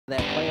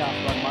That playoff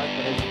run, Mark,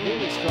 but has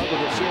really struggled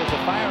this year as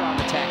a firearm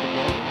attack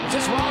again. Is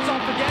this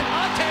Razov again?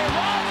 Ante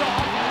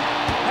Razov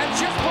has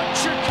just put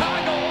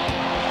Chicago up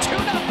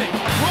 2-0.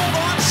 Ruled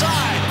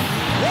onside.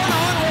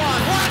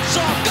 1-on-1.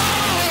 Razov,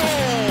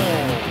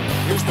 goal!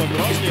 Here's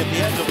Bobrovsky at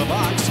the edge of the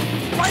box.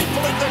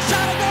 Rifling the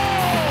shot, a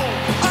goal!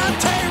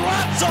 Ante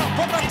Razov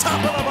from the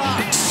top of the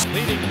box.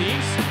 Leading the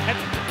East at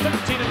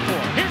 13-4.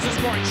 Here's a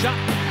scoring shot,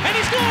 and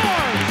he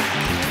scores!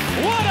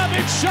 What a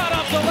big shot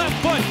off the left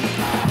foot!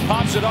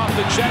 Pops it off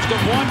the chest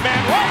of one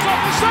man, rolls off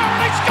the side,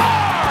 and he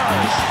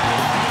scores!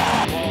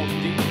 Ball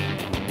deep,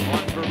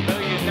 1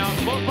 Vermillion down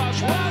low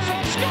pass,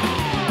 Razov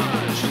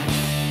scores!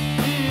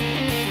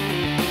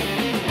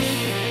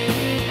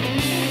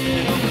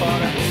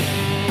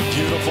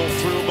 Beautiful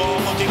through ball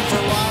looking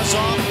for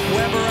Razov.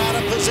 Weber out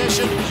of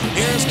position.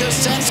 Here's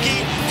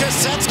Kasetsky.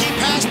 Kasetsky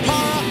past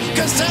Para.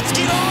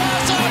 Kasetsky to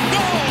Razov.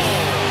 Goal!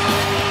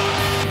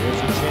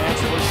 Here's a chance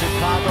for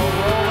Chicago.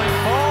 Rolling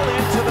ball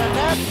into the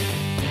net.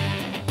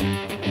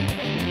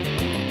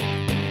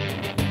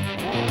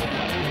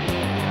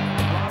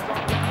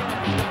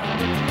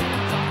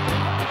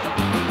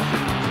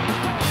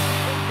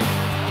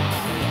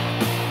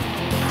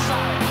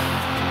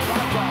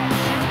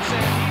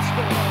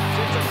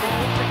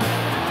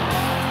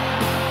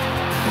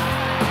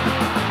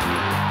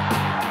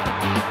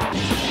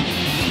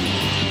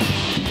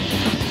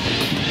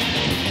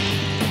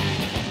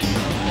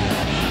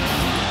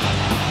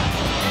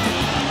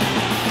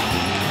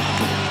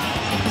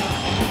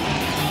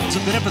 It's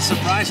a bit of a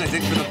surprise, I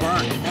think, for the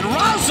Burn. And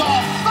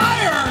Razov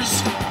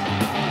fires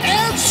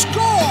and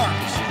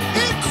scores!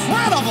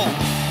 Incredible!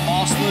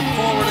 Ball slid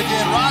forward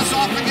again.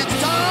 Razov against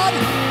Todd,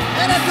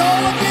 and a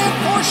goal again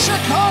for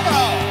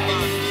Chicago.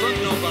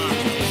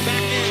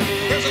 Back in.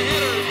 Here's a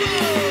header.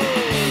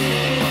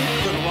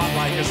 Good run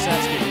by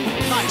Kasetsky.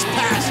 Nice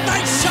pass.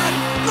 Nice shot.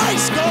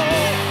 Nice goal.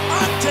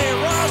 Ante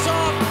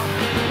Razov.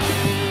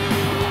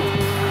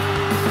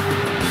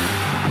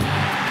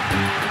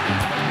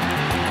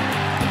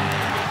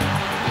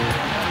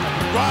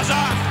 Razov,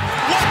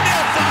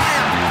 1-0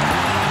 fire!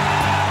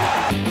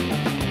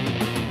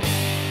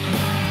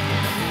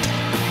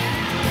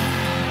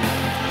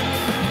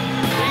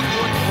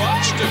 Greenwood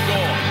runs to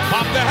goal.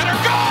 Pop the header,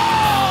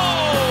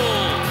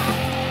 goal!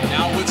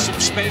 Now with some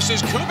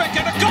spaces, Kubik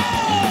and a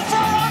goal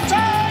for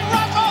Ante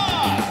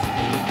Razov!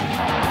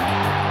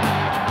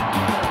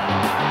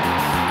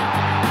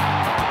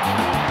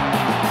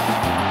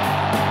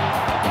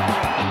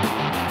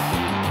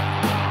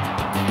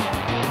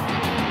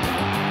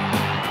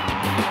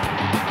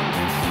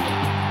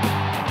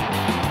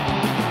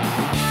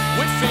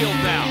 Whitfield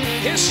now,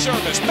 his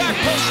service, back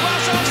post,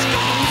 Razov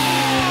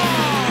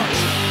scores!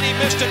 He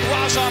missed it,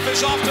 Razov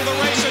is off to the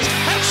races,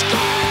 and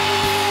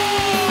scores!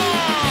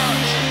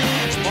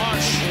 It's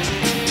Marsh,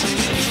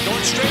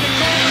 going straight at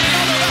goal, and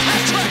another, the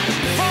hat-trick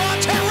for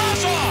Ante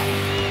Razov!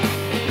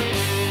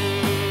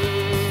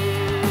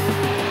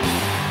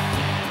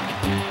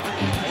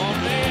 On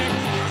big,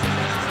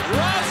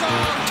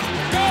 Razov,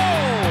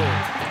 goal!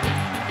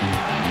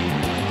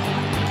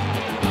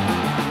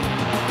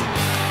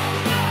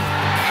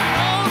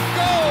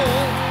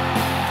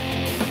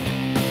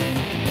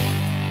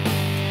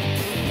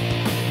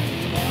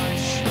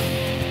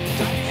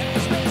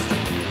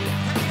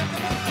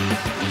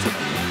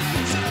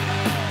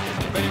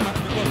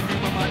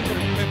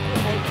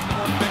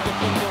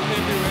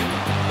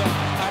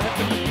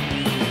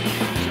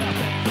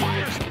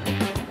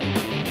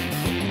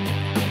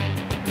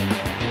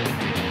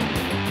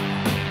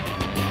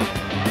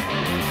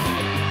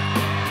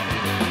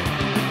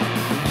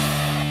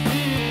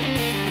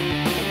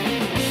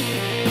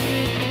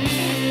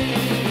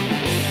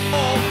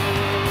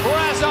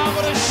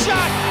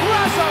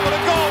 Razov with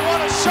a goal,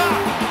 what a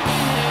shot!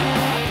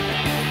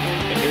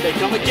 And here they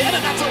come again,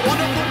 and that's a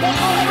wonderful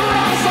ball, and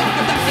Razov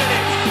with the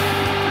finish!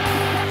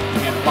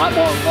 And a lot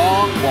more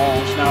long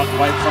balls now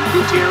quite from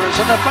Gutierrez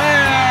in the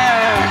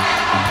back!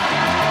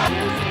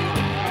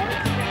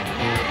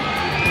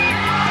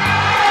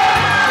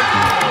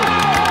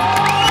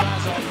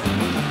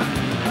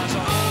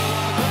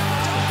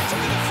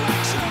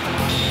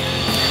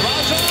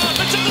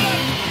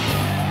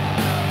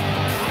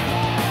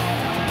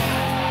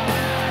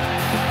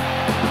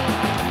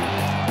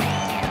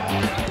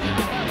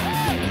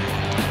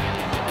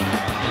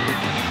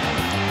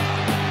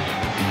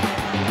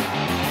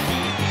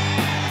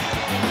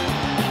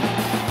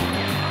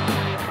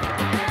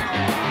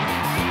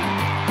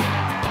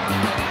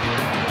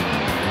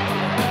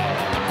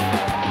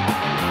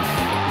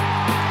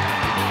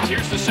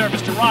 Here's the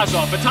service to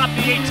Razov, atop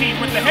the 18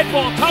 with the head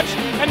ball touch,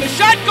 and the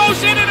shot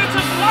goes in, and it's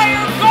a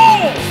flyer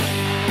goal!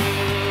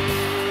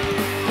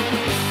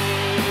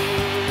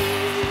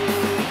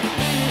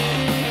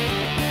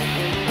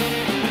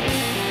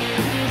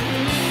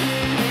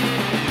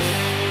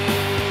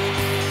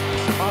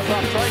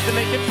 Razov tries to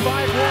make it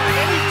 5-1,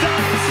 and he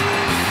does!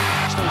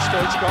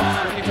 Stoichkov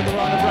looking for the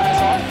run of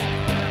Razov.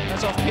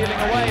 Razov peeling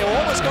away,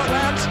 almost got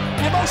round.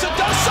 Mimosa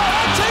does so,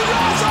 Ante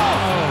Razov!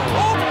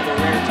 One of the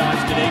rare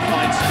times today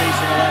finds space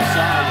on the left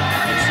side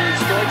and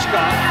serves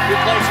Stoichkov, who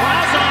plays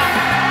Razov.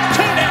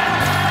 2 down.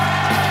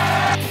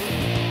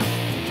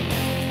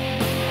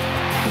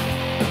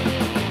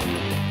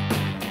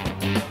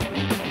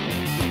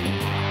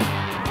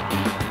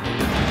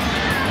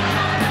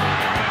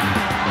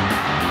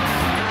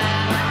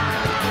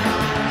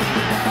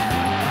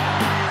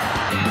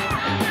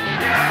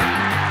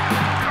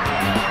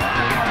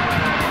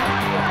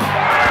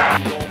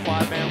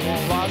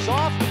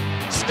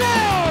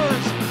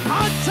 Scores!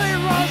 Ante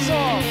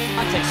Razov!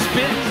 Ante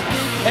spins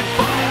and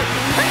fires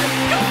and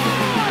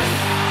scores!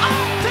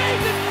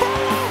 Ante's in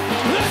full!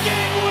 The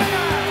game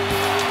winner!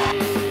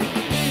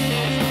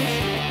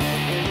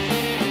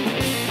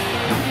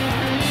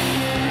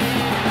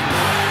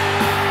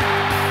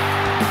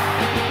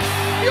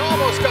 He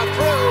almost got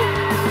through.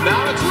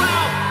 Now it's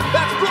Ralph.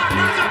 That's blocked.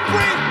 There's a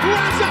break.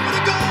 Razov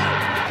with a goal.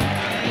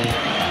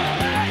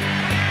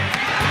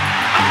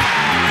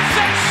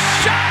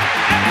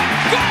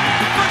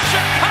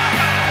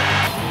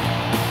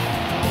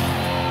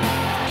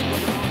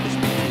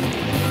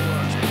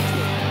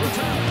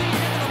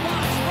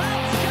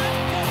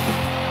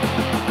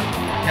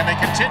 Can they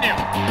continue?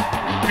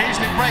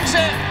 Beasley breaks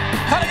in,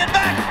 cutting it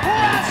back.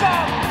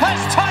 Razov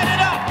has tied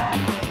it up.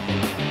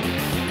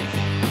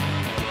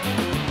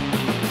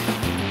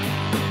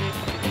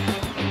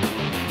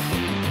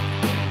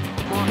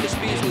 Marcus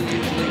Beasley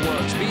usually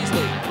works.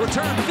 Beasley,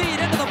 return feed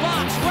into the